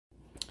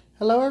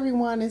Hello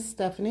everyone, it's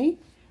Stephanie.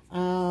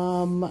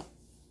 I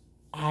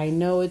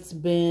know it's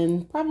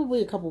been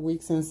probably a couple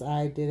weeks since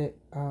I did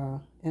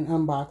an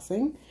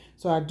unboxing.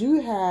 So I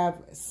do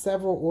have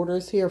several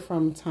orders here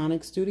from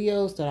Tonic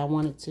Studios that I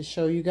wanted to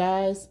show you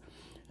guys.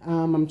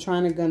 I'm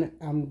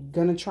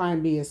gonna try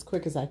and be as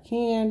quick as I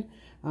can.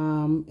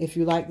 If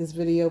you like this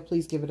video,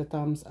 please give it a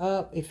thumbs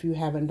up. If you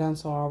haven't done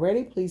so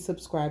already, please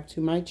subscribe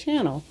to my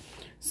channel.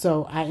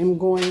 So I am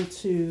going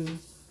to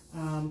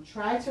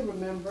try to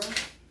remember.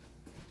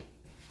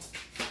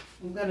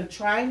 I'm going to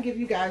try and give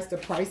you guys the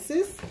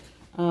prices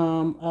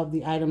of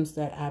the items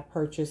that I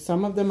purchased.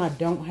 Some of them I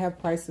don't have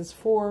prices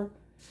for,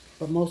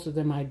 but most of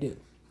them I do.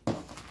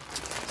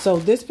 So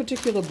this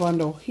particular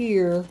bundle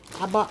here,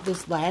 I bought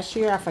this last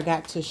year. I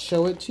forgot to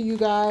show it to you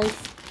guys.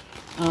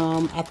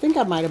 I think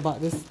I might have bought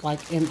this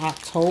like in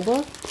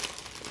October,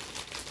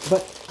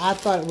 but I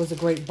thought it was a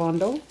great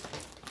bundle.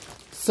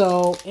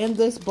 So in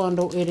this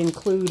bundle, it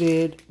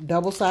included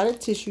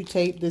double-sided tissue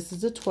tape. This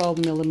is a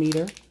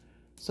 12mm.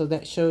 So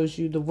that shows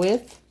you the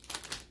width.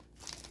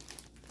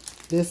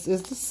 This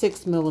is the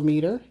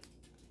 6mm.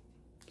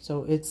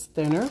 So it's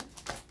thinner.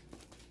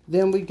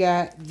 Then we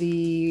got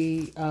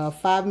the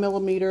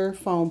 5mm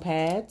foam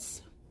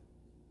pads.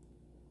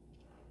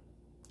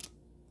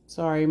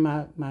 Sorry,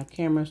 my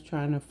camera's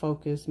trying to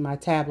focus my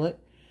tablet.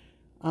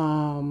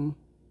 It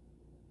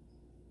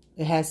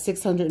has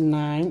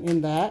 609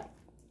 in that.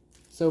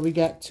 So we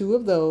got 2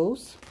 of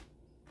those.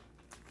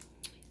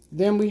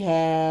 Then we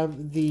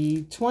have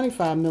the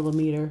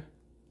 25mm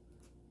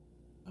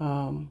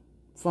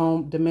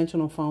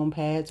dimensional foam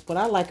pads. What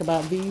I like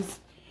about these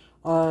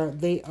are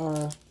they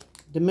are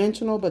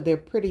dimensional, but they're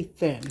pretty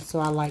thin. So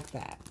I like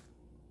that.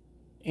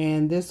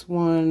 And this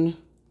one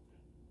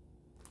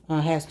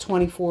has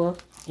 24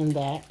 in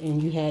that.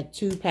 And you had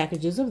 2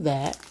 packages of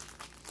that.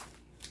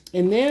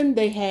 And then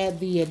they had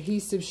the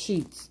adhesive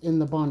sheets in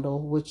the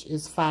bundle, which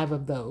is 5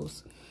 of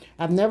those.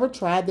 I've never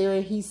tried their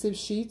adhesive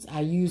sheets. I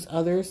use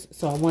others,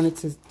 so I wanted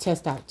to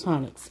test out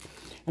Tonic's.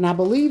 And I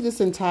believe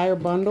this entire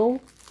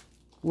bundle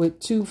with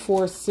 2,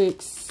 4,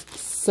 6,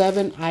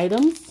 7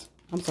 items.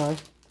 I'm sorry.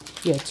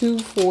 Yeah, 2,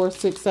 4,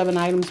 6, 7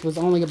 items was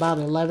only about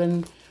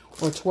 $11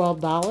 or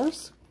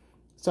 $12.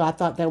 So I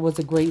thought that was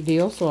a great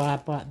deal, so I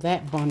bought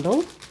that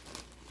bundle.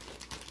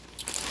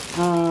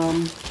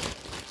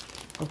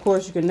 Of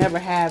course, you can never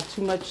have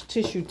too much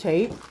tissue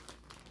tape.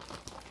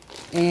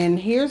 And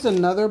here's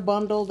another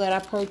bundle that I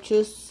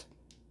purchased.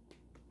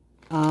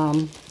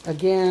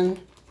 Again,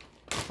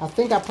 I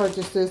think I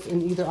purchased this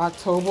in either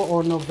October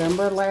or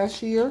November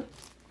last year.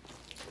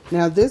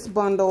 Now this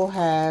bundle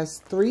has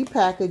 3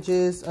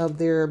 packages of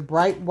their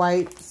bright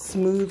white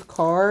smooth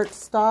card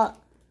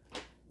stock.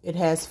 It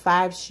has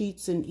 5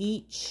 sheets in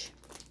each.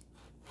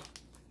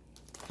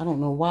 I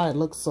don't know why it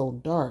looks so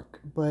dark,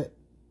 but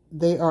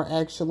they are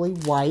actually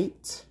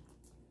white.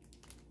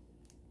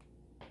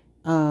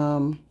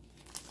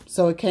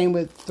 So it came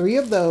with 3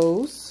 of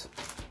those.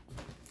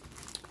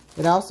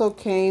 It also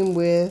came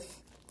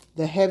with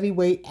the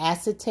heavyweight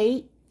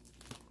acetate.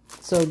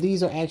 So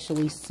these are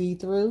actually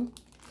see-through.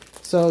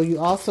 So you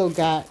also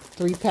got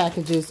 3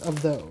 packages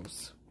of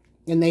those.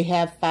 And they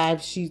have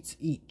 5 sheets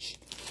each.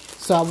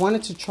 So I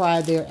wanted to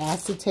try their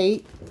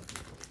acetate.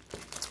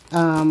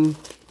 And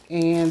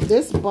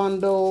this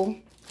bundle,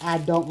 I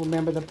don't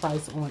remember the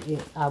price on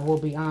it. I will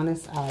be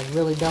honest, I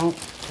really don't.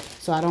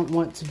 So I don't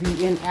want to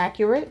be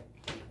inaccurate.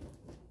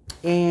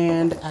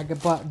 And I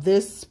bought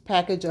this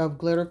package of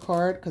glitter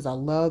card because I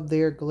love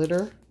their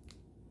glitter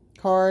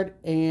card.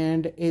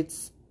 And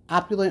it's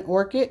Opulent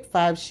Orchid,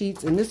 5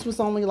 sheets. And this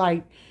was only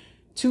like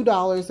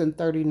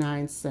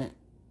 $2.39,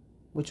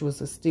 which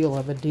was a steal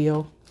of a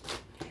deal.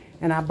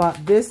 And I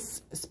bought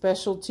this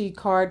specialty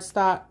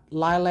cardstock,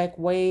 Lilac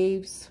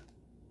Waves.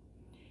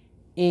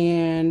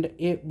 And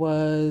it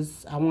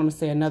was, I want to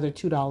say, another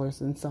 $2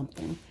 and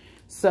something.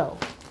 So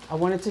I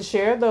wanted to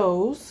share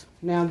those.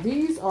 Now,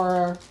 these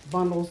are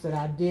bundles that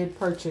I did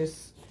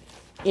purchase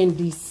in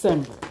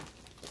December.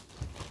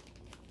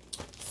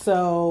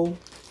 So,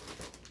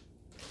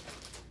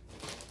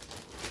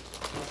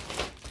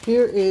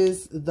 here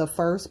is the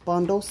first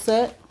bundle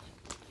set.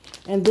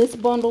 And this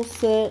bundle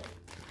set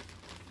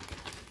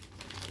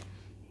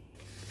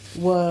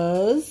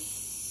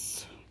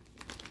was,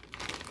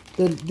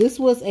 this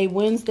was a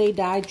Wednesday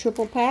die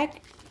triple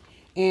pack.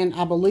 And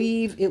I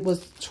believe it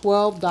was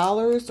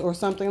 $12 or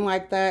something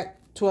like that.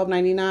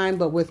 $12.99,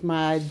 but with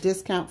my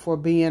discount for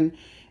being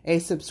a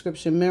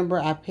subscription member,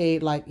 I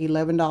paid like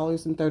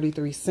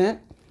 $11.33.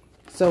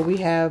 So we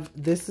have,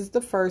 this is the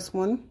first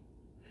one,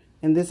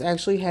 and this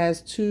actually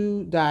has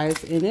 2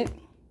 dies in it.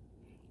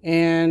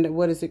 And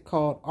what is it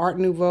called? Art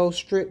Nouveau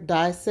strip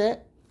die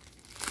set.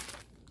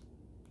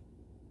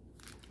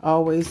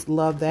 Always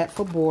love that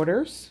for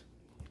borders.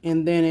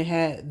 And then it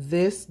had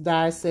this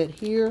die set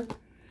here,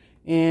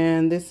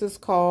 and this is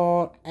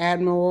called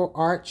Admiral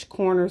Arch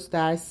Corners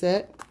die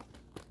set.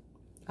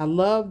 I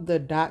love the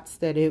dots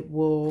that it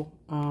will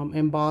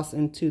emboss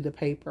into the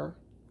paper.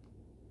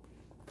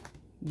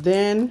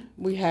 Then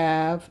we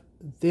have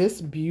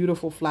this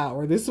beautiful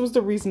flower. This was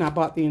the reason I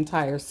bought the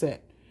entire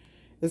set.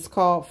 It's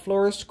called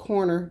Flourish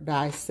Corner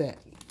die set.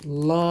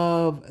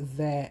 Love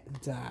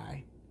that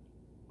die.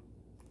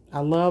 I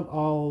love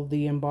all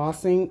the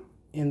embossing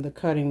and the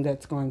cutting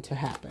that's going to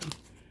happen.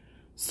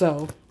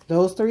 So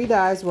those 3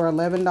 dies were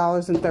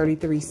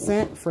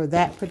 $11.33 for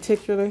that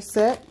particular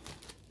set.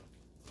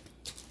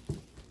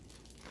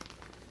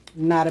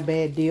 Not a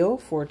bad deal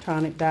for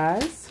Tonic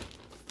dies.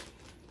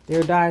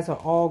 Their dies are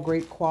all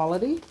great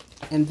quality.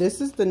 And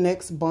this is the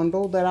next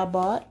bundle that I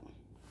bought.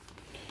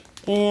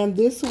 And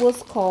this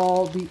was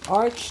called the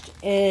Arched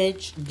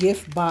Edge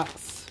Gift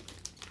Box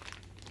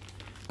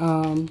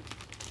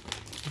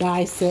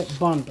die set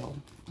bundle.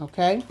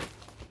 Okay.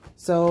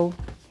 So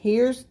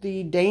here's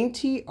the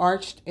Dainty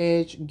Arched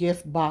Edge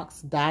Gift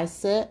Box die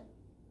set.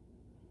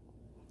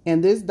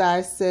 And this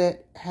die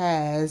set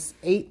has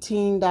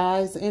 18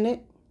 dies in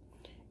it.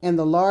 And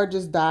the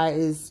largest die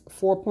is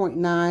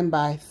 4.9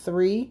 by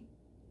 3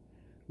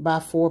 by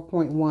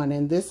 4.1.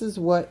 And this is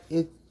what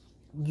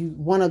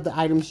one of the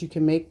items you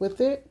can make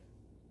with it.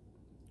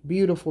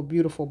 Beautiful,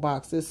 beautiful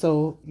boxes.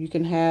 So you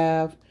can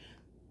have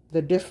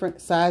the different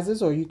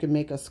sizes, or you can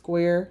make a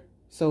square.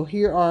 So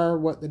here are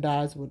what the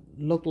dies would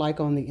look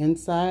like on the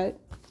inside.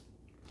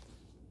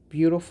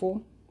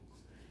 Beautiful.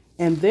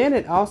 And then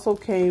it also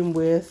came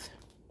with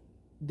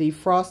the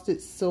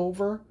Frosted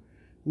Silver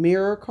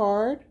mirror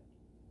card,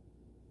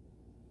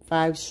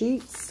 5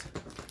 sheets,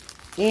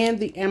 and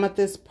the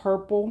Amethyst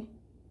Purple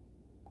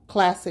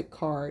classic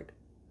card,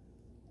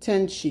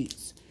 10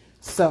 sheets.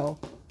 So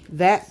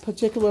that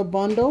particular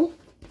bundle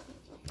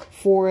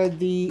for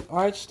the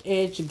Arched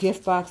Edge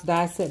Gift Box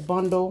die set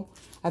bundle,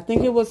 I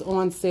think it was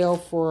on sale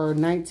for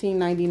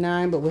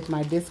 $19.99, but with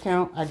my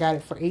discount, I got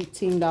it for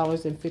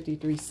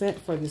 $18.53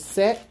 for the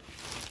set.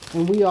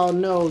 And we all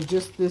know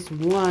just this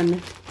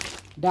one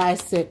die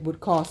set would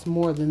cost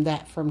more than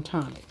that from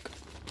Tonic.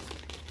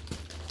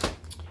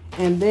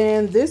 And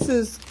then this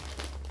is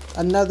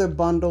another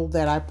bundle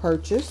that I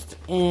purchased,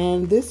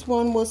 and this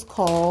one was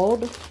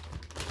called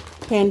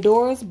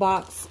Pandora's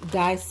Box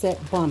die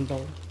set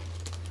bundle.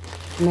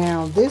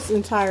 Now this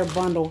entire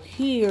bundle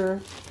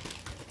here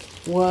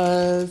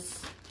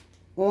was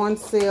on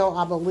sale,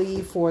 I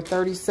believe, for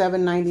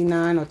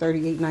 $37.99 or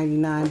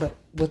 $38.99, but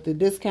with the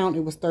discount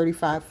it was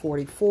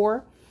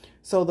 $35.44.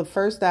 So the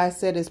first die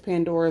set is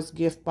Pandora's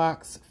Gift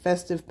Box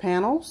Festive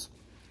Panels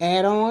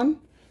add-on.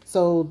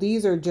 So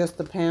these are just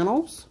the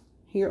panels.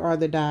 Here are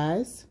the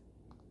dies.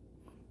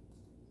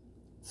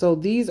 So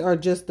these are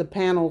just the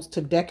panels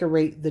to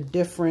decorate the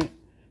different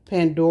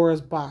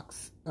Pandora's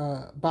boxes,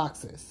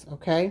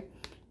 okay?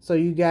 So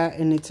you got,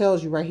 and it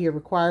tells you right here,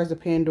 requires a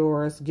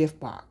Pandora's gift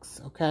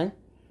box, okay?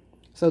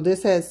 So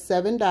this has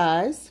 7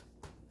 dies.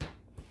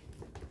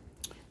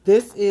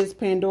 This is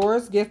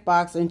Pandora's Gift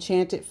Box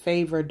Enchanted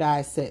Favor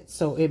die set.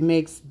 So it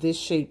makes this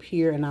shape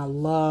here, and I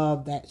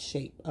love that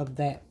shape of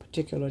that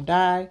particular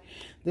die.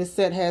 This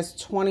set has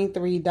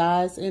 23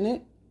 dies in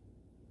it.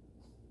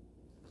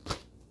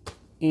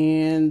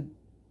 And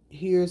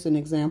here's an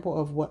example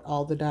of what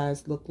all the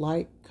dies look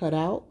like cut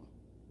out.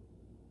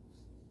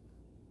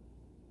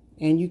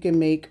 And you can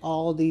make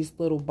all these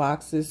little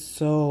boxes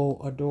so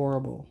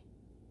adorable.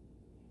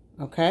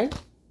 Okay?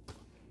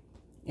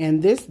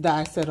 And this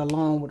die set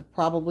alone would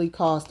probably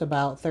cost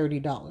about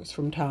 $30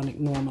 from Tonic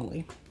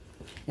normally.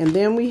 And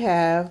then we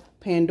have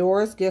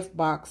Pandora's Gift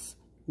Box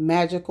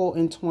Magical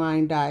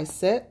Entwined die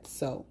set.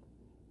 So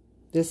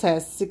this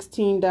has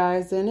 16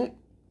 dies in it.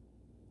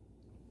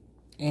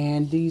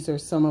 And these are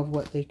some of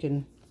what they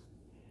can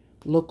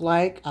look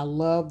like. I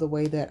love the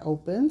way that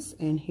opens.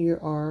 And here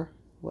are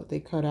what they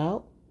cut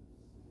out.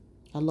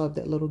 I love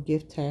that little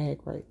gift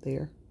tag right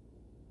there.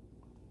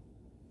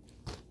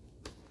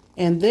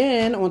 And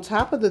then on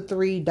top of the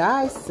 3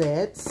 die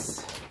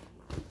sets,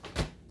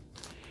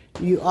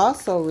 you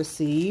also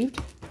received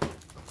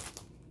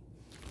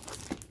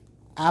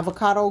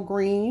Avocado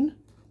Green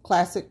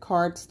Classic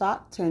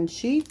Cardstock 10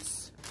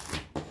 sheets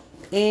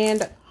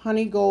and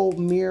Honey Gold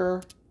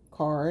Mirror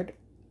card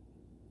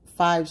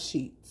 5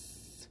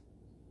 sheets.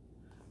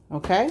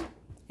 Okay,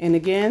 and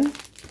again,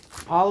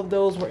 all of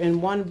those were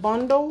in one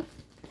bundle.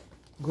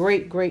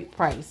 Great, great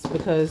price,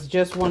 because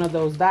just one of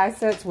those die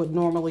sets would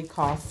normally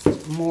cost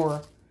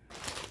more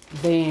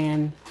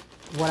than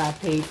what I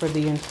paid for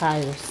the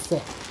entire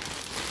set.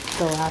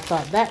 So I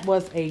thought that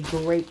was a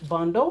great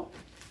bundle.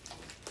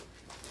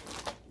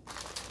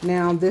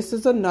 Now this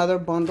is another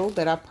bundle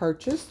that I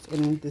purchased,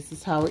 and this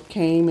is how it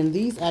came, and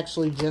these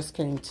actually just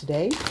came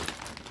today.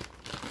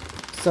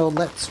 So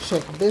let's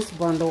check this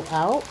bundle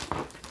out.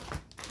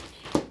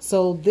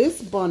 So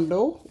this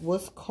bundle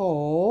was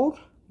called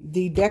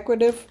the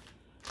Decorative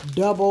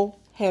Double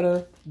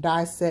Header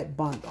die set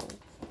bundle.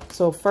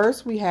 So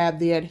first we have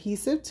the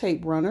adhesive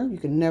tape runner. You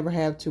can never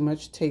have too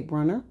much tape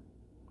runner.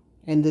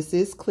 And this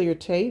is clear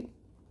tape.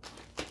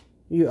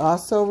 You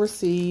also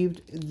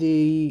received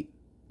the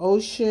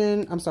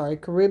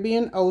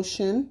Caribbean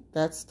Ocean,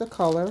 that's the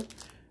color,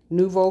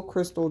 Nouveau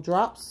Crystal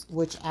Drops,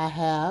 which I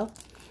have.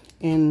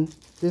 And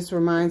this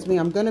reminds me,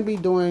 I'm going to be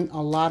doing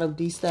a lot of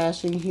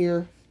destashing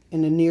here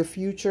in the near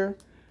future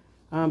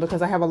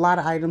because I have a lot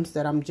of items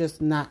that I'm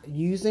just not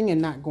using and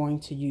not going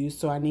to use.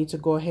 So I need to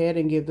go ahead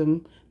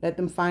and let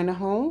them find a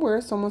home where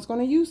someone's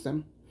going to use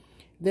them.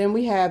 Then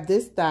we have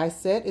this die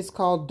set. It's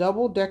called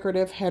Double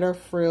Decorative Header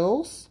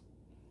Frills.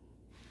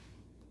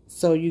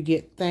 So you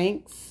get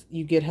thanks,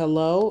 you get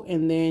hello,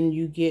 and then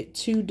you get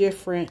 2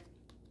 different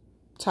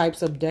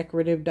types of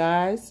decorative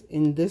dies.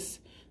 And this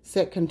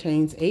set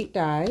contains 8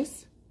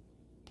 dies.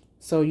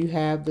 So you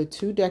have the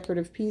 2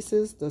 decorative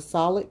pieces, the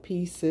solid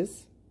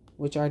pieces,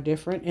 which are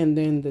different, and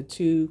then the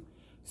 2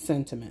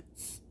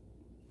 sentiments.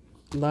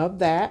 Love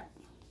that.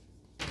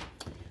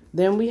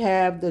 Then we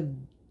have the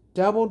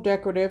Double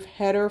Decorative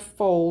Header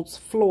Folds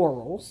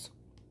Florals.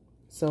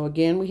 So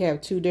again, we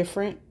have 2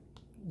 different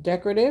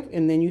decorative,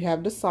 and then you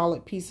have the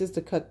solid pieces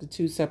to cut the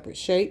 2 separate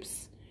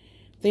shapes.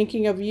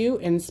 Thinking of You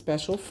and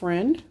Special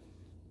Friend.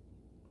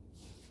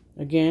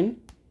 Again,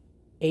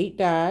 8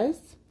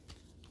 dies.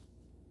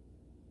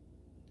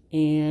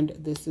 And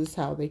this is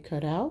how they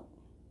cut out.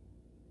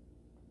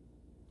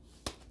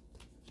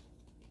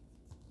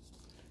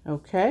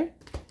 Okay.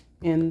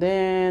 And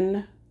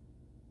then,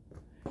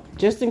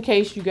 just in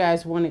case you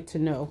guys wanted to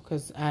know,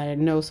 because I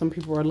know some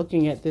people are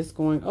looking at this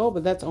going, oh,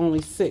 but that's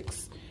only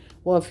 6.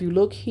 Well, if you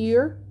look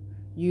here,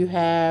 you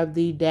have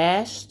the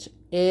dashed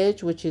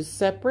edge, which is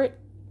separate.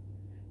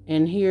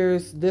 And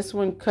here's, this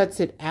one cuts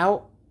it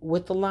out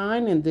with the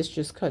line, and this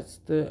just cuts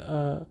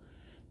the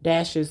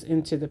dashes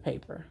into the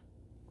paper.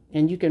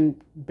 And you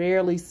can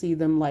barely see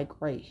them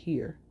like right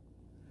here.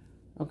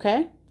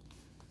 Okay?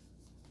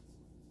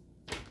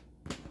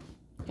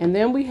 And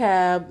then we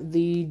have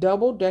the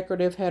Double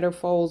Decorative Header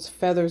Folds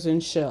Feathers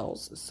and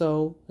Shells.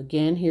 So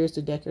again, here's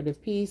the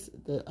decorative piece,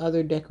 the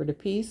other decorative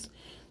piece.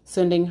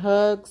 Sending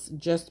Hugs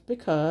Just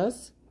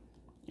Because.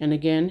 And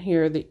again,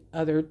 here are the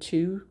other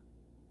 2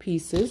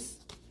 pieces.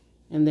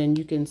 And then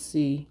you can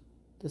see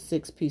the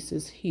 6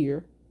 pieces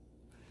here.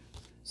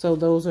 So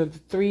those are the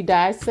 3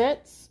 die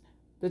sets,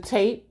 the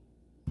tape,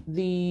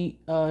 the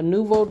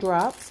Nouveau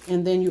drops,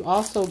 and then you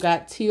also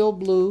got teal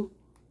blue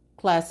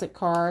classic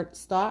card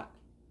stock,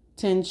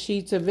 10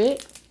 sheets of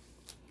it.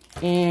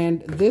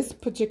 And this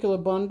particular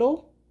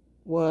bundle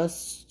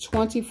was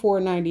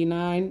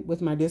 $24.99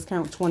 with my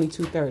discount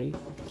 $22.30.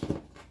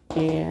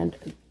 And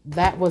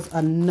that was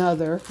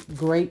another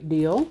great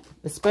deal,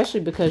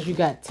 especially because you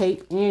got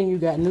tape and you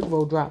got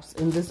Nouveau drops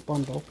in this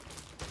bundle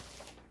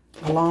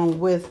along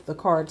with the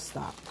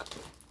cardstock.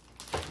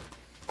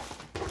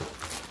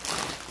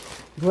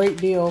 Great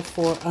deal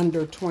for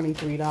under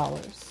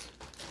 $23.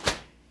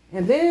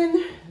 And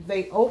then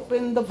they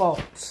opened the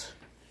vault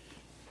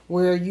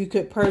where you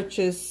could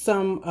purchase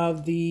some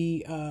of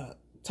the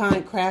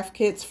Tonic craft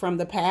kits from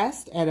the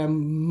past at a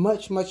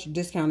much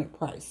discounted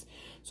price.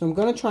 So I'm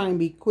going to try and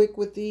be quick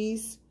with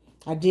these.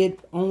 I did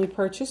only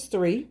purchase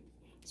 3.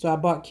 So I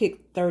bought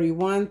kit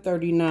 31,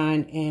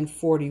 39, and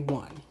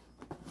 41.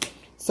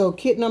 So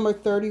kit number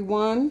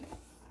 31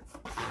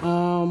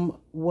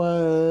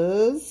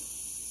 was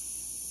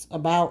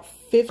about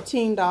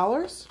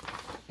 $15.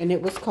 And it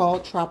was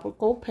called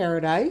Tropical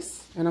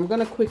Paradise. And I'm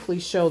going to quickly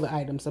show the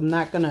items. I'm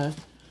not going to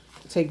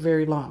take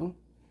very long.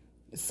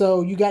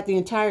 So you got the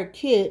entire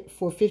kit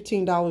for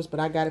 $15, but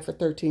I got it for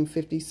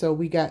 $13.50. So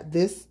we got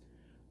this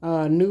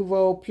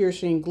Nouveau Pure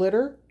Sheen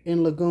Glitter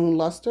in Lagoon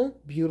Luster,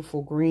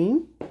 beautiful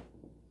green.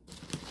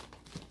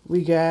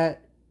 We got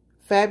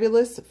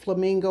Fabulous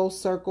Flamingo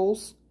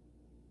Circles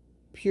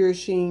Pure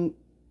Sheen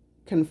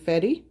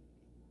Confetti.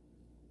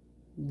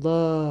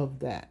 Love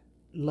that.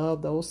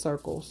 Love those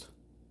circles.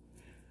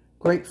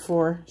 Great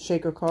for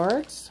shaker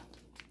cards.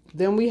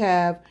 Then we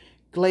have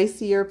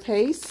Glacier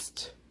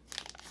Paste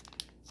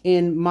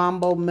in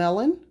Mambo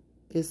Melon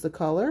is the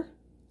color.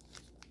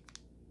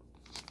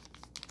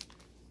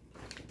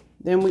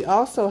 Then we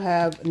also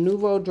have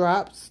Nouveau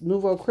drops,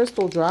 Nouveau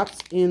Crystal drops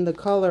in the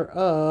color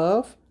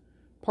of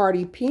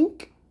Party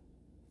Pink.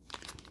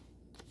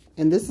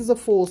 And this is a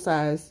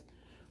full-size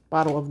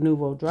bottle of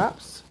Nouveau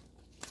drops.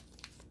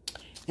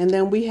 And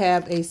then we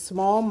have a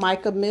small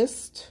mica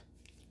mist,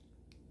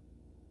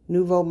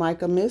 Nouveau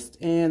mica mist,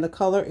 and the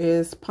color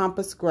is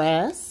Pampas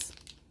Grass.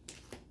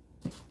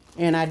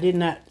 And I did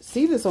not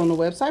see this on the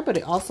website, but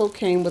it also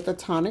came with a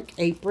Tonic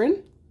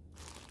apron.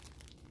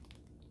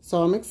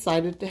 So I'm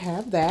excited to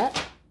have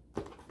that.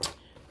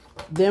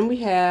 Then we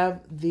have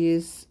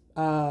this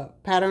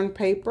pattern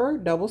paper,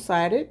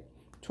 double-sided,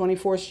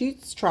 24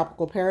 sheets,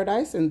 Tropical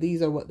Paradise, and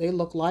these are what they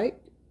look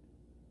like.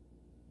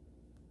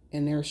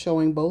 And they're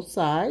showing both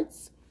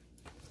sides.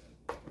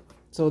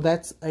 So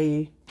that's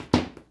a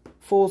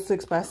full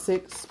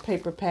 6x6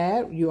 paper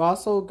pad. You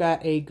also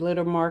got a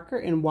glitter marker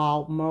in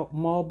Wild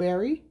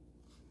Mulberry.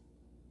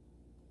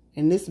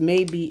 And this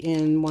may be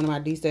in one of my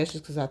destashes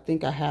because I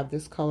think I have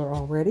this color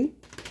already.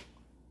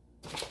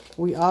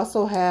 We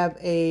also have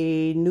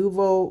a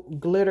Nouveau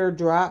Glitter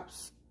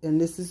Drops.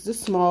 And this is the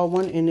small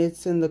one. And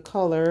it's in the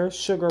color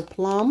Sugar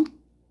Plum.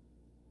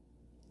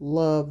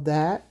 Love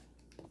that.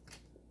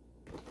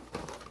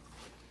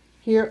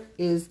 Here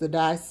is the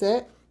die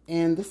set.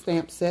 and the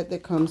stamp set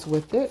that comes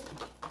with it.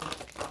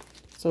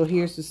 So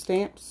here's the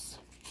stamps.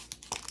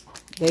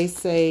 They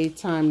say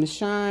time to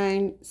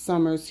shine,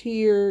 summer's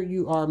here,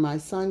 you are my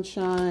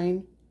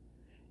sunshine,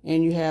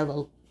 and you have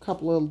a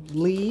couple of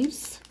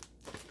leaves.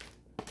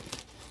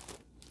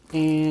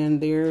 And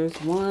there's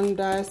one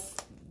die.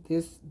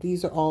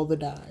 These are all the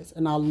dies,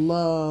 and I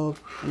love,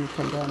 let me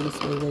come down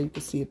this way where you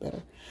can see it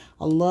better.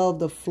 I love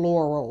the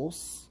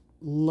florals,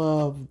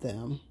 love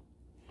them.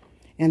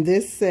 And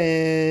this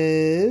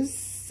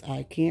says,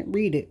 I can't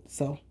read it,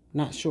 so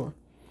not sure.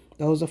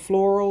 Those are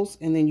florals,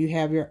 and then you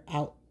have your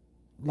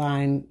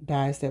outline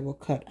dies that will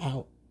cut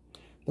out.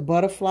 The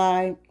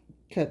butterfly,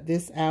 cut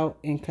this out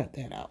and cut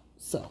that out.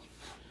 So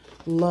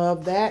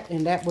love that,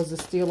 and that was a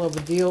steal of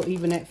a deal,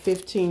 even at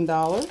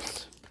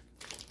 $15.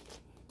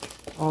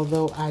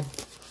 Although I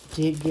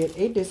did get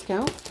a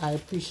discount. I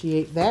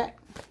appreciate that.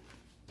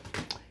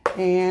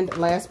 And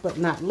last but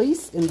not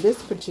least, in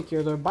this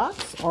particular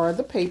box are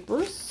the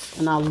papers.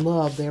 And I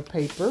love their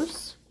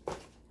papers.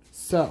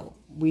 So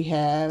we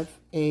have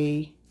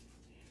a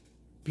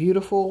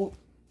beautiful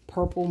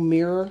purple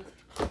mirror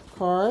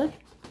card.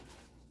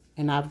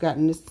 And I've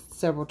gotten this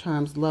several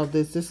times. Love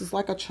this. This is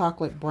like a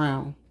chocolate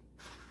brown.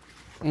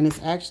 And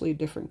it's actually a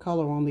different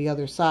color on the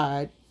other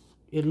side.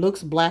 It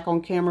looks black on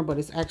camera, but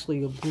it's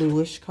actually a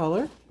bluish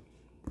color.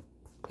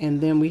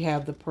 And then we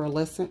have the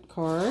pearlescent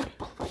card.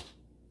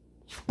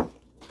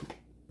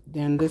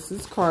 Then this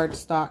is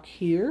cardstock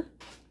here.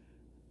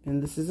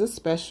 And this is a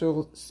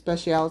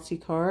specialty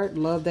card.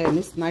 Love that. And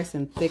it's nice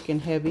and thick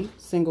and heavy,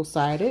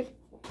 single-sided.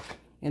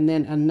 And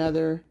then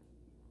another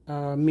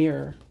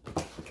mirror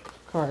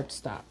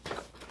cardstock,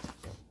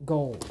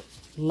 gold.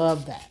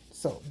 Love that.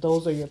 So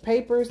those are your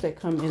papers that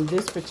come in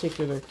this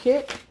particular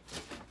kit.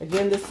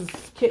 Again, this is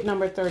kit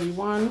number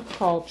 31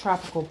 called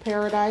Tropical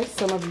Paradise.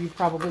 Some of you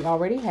probably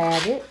already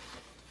have it.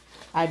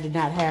 I did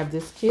not have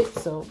this kit,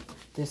 so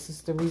this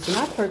is the reason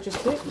I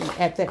purchased it. And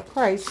at that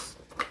price,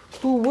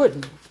 who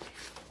wouldn't?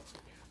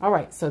 All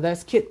right, so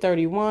that's kit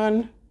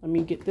 31. Let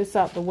me get this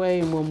out the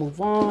way and we'll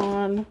move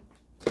on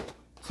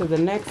to the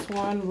next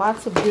one.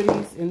 Lots of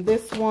goodies in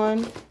this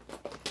one.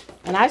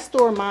 And I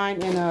store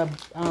mine in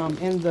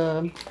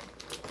the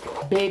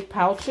big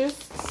pouches,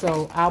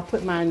 so I'll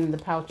put mine in the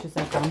pouches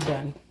after I'm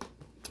done.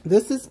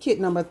 This is kit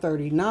number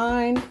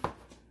 39,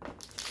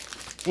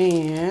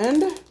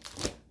 and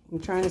I'm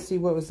trying to see,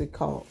 what was it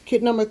called?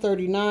 Kit number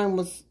 39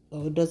 was,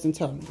 oh, it doesn't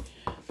tell me,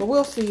 but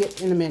we'll see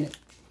it in a minute.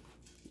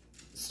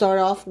 Start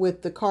off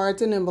with the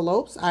cards and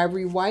envelopes,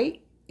 ivory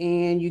white,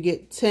 and you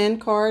get 10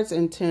 cards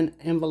and 10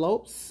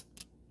 envelopes.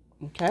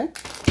 Okay.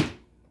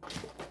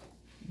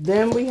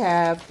 Then we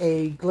have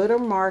a glitter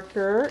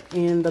marker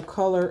in the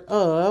color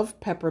of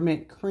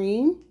peppermint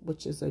cream,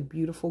 which is a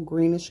beautiful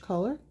greenish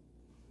color.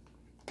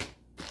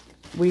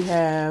 We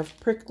have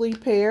prickly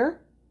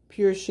pear,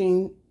 pure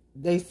sheen.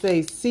 They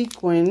say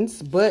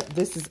sequins, but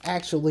this is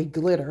actually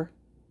glitter.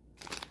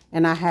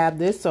 And I have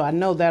this, so I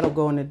know that'll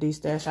go in the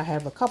D-stash. I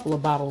have a couple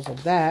of bottles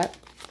of that.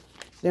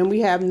 Then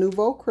we have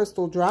Nouveau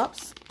Crystal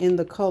Drops in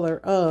the color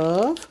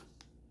of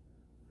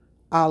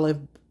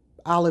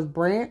olive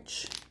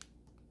branch.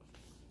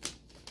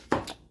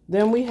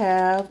 Then we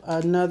have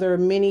another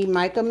mini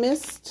mica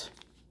mist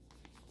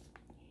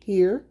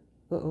here.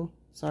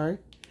 Sorry.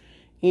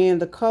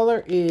 And the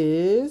color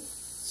is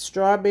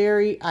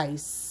strawberry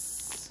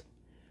ice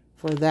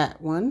for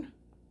that one.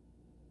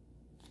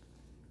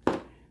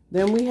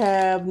 Then we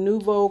have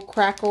Nouveau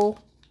Crackle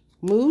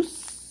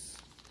Mousse.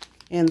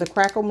 And the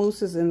Crackle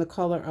Mousse is in the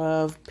color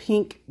of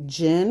pink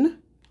gin.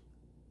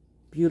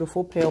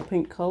 Beautiful pale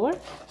pink color.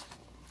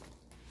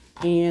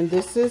 And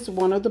this is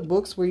one of the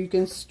books where you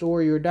can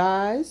store your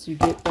dies. You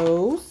get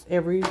those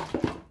every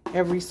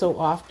so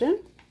often.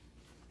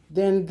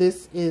 Then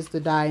this is the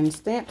die and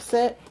stamp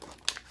set.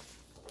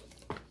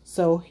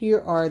 So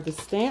here are the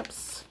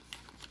stamps.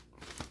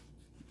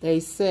 They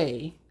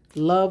say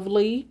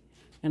lovely,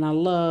 and I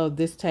love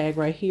this tag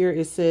right here.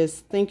 It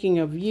says thinking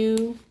of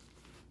you,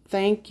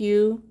 thank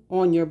you,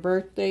 on your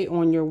birthday,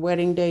 on your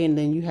wedding day, and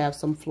then you have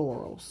some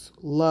florals.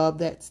 Love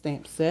that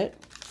stamp set.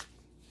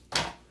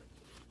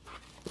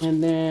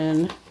 And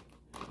then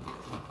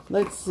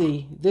let's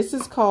see, this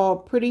is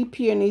called Pretty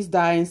Peonies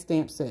Die and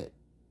Stamp Set.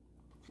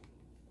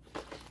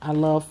 I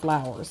love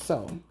flowers,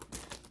 so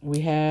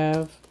we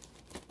have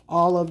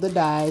all of the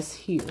dies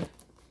here.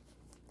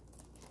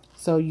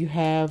 So you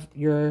have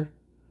your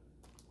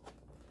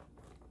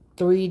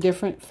 3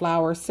 different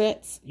flower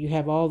sets. You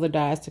have all the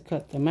dies to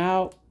cut them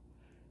out.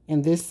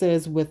 And this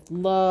says with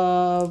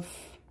love.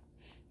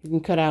 You can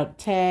cut out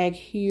tag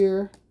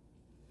here.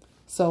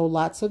 So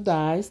lots of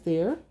dies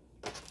there.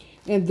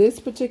 And this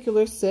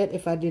particular set,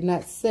 if I did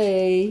not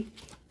say,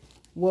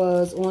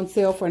 was on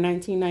sale for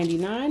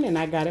 $19.99, and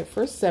I got it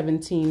for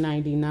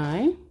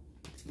 $17.99.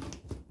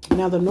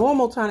 Now, the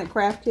normal Tonic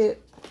Craft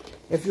Kit,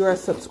 if you're a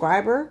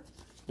subscriber,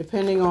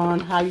 depending on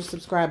how you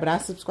subscribe, but I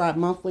subscribe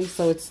monthly,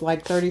 so it's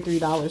like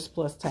 $33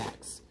 plus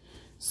tax.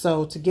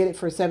 So to get it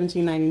for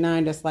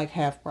 $17.99, that's like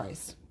half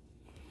price.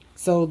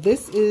 So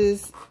this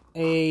is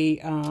a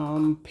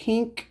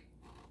pink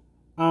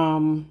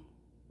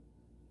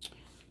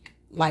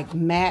like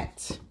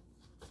matte,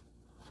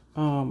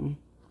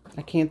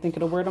 I can't think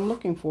of the word I'm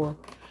looking for.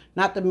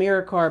 Not the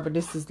mirror card, but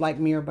this is like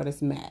mirror, but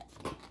it's matte.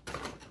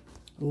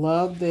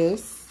 Love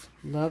this.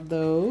 Love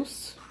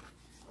those.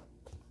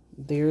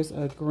 There's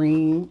a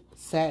green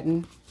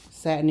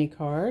satiny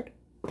card.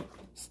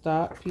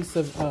 Stock piece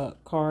of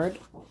card.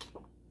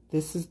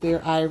 This is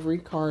their ivory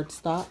card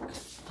stock.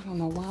 I don't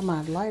know why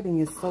my lighting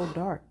is so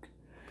dark.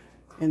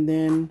 And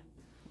then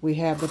we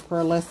have the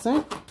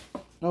pearlescent.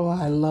 Oh,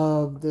 I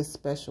love this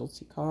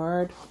specialty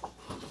card.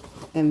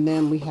 And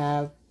then we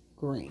have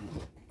green.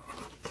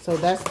 So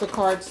that's the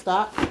card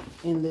stock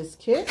in this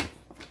kit.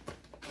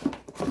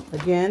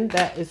 Again,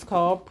 that is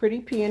called Pretty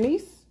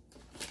Peonies.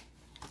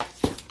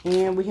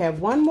 And we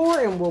have one more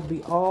and we'll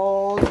be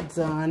all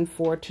done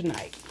for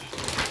tonight.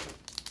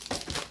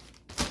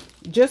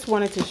 Just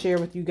wanted to share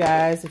with you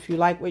guys. If you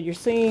like what you're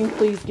seeing,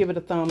 please give it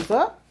a thumbs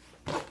up.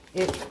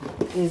 It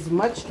is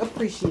much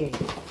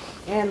appreciated.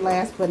 And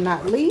last but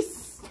not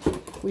least,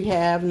 we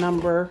have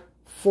number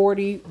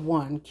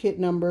 41, kit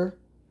number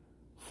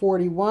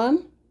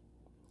 41.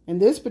 And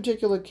this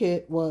particular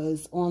kit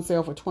was on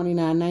sale for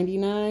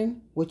 $29.99,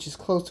 which is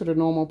close to the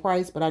normal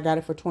price, but I got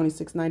it for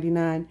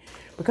 $26.99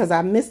 because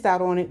I missed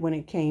out on it when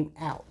it came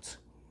out.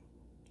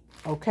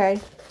 Okay,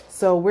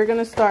 so we're going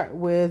to start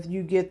with,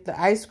 you get the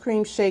ice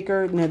cream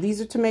shaker. Now, these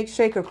are to make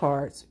shaker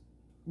cards.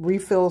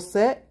 Refill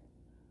set.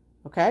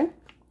 Okay.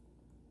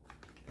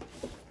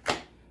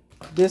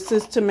 This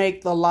is to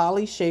make the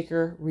lolly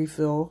shaker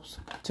refills,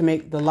 to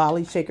make the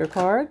lolly shaker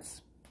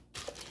cards.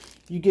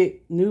 You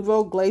get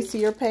Nouveau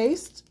Glacier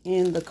paste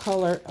in the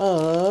color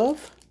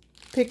of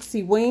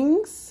Pixie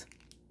Wings,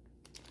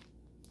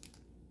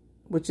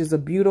 which is a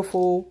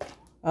beautiful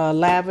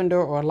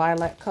lavender or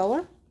lilac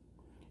color.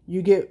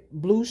 You get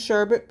Blue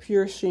Sherbet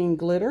Pure Sheen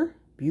Glitter.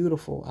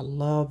 Beautiful. I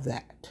love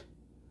that.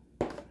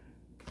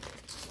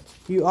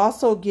 You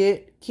also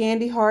get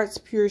Candy Hearts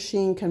Pure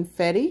Sheen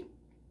Confetti.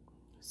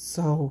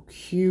 So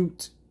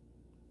cute.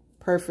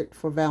 Perfect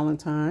for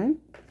Valentine.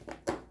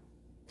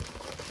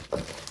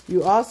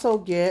 You also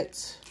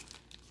get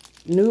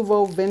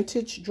Nouveau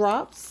Vintage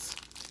Drops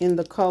in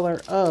the color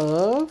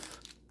of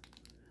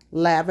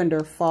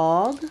Lavender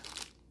Fog.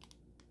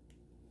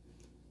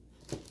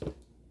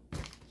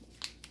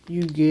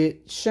 You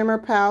get Shimmer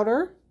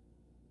Powder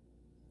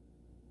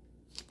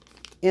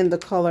in the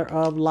color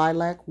of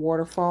Lilac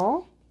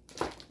Waterfall.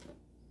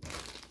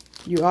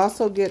 You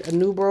also get a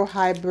Nubro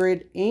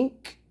Hybrid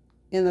Ink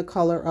in the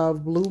color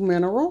of Blue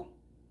Mineral.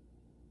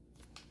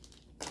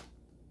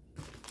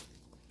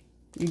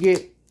 You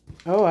get,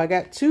 oh, I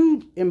got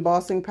two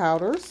embossing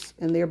powders,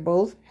 and they're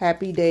both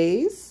Happy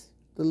Days,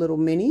 the little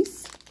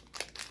minis.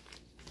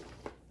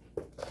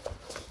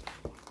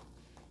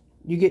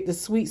 You get the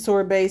Sweet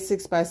Sorbet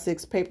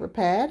 6x6 paper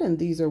pad, and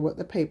these are what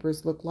the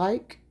papers look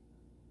like.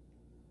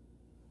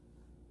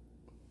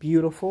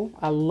 Beautiful.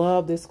 I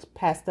love this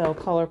pastel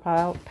color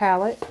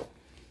palette.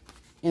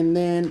 And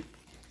then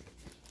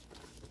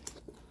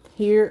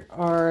here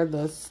are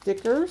the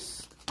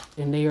stickers,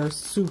 and they are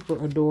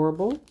super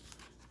adorable.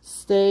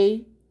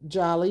 Stay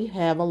jolly,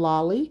 have a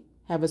lolly,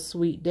 have a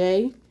sweet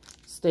day,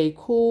 stay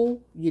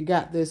cool. You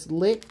got this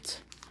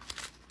licked,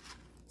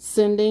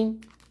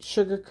 sending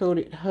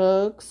sugar-coated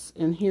hugs,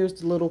 and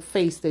here's the little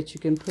face that you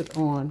can put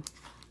on.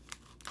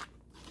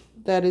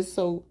 That is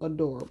so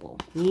adorable.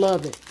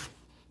 Love it.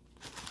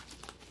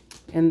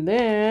 And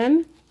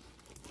then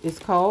it's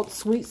called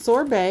Sweet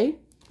Sorbet,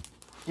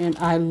 and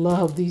I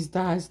love these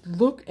dies.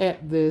 Look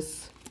at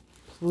this,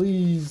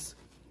 please.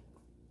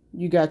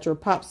 You got your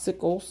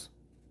popsicles.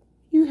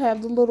 You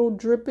have the little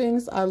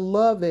drippings. I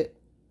love it.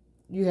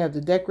 You have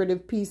the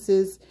decorative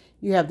pieces.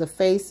 You have the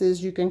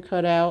faces you can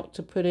cut out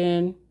to put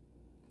in.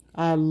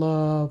 I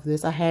love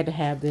this. I had to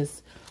have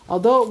this.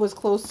 Although it was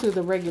close to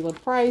the regular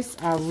price,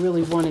 I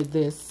really wanted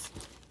this.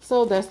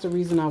 So that's the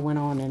reason I went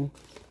on and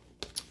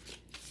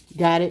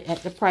got it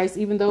at the price,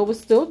 even though it was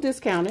still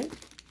discounted,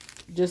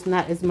 just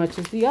not as much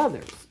as the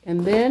others.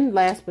 And then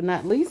last but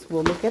not least,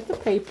 we'll look at the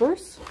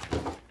papers.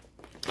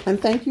 And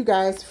thank you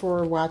guys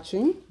for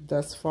watching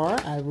thus far.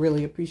 I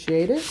really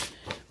appreciate it.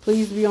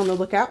 Please be on the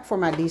lookout for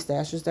my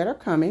D-stashes that are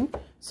coming.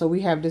 So we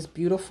have this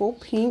beautiful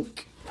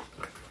pink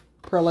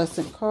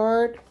pearlescent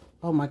card.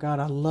 Oh my God,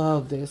 I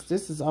love this.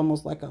 This is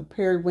almost like a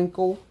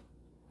periwinkle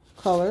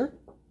color.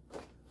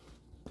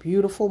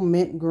 Beautiful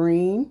mint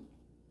green.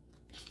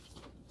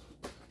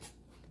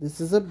 This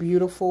is a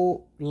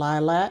beautiful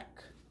lilac.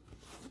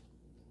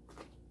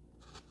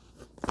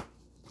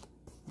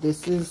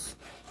 This is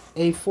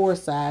A4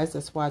 size,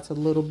 that's why it's a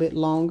little bit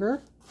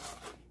longer.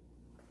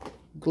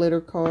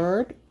 Glitter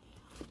card.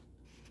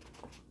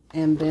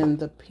 And then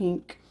the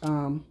pink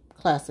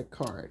classic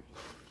card.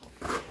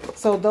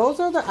 So those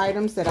are the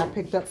items that I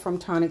picked up from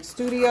Tonic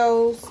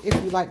Studios. If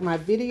you like my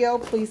video,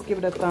 please give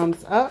it a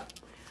thumbs up.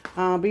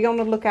 Be on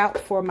the lookout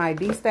for my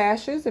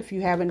D-stashes. If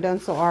you haven't done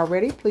so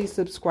already, please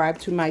subscribe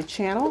to my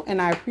channel.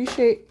 And I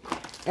appreciate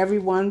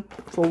everyone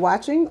for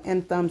watching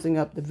and thumbsing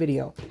up the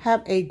video.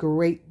 Have a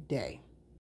great day.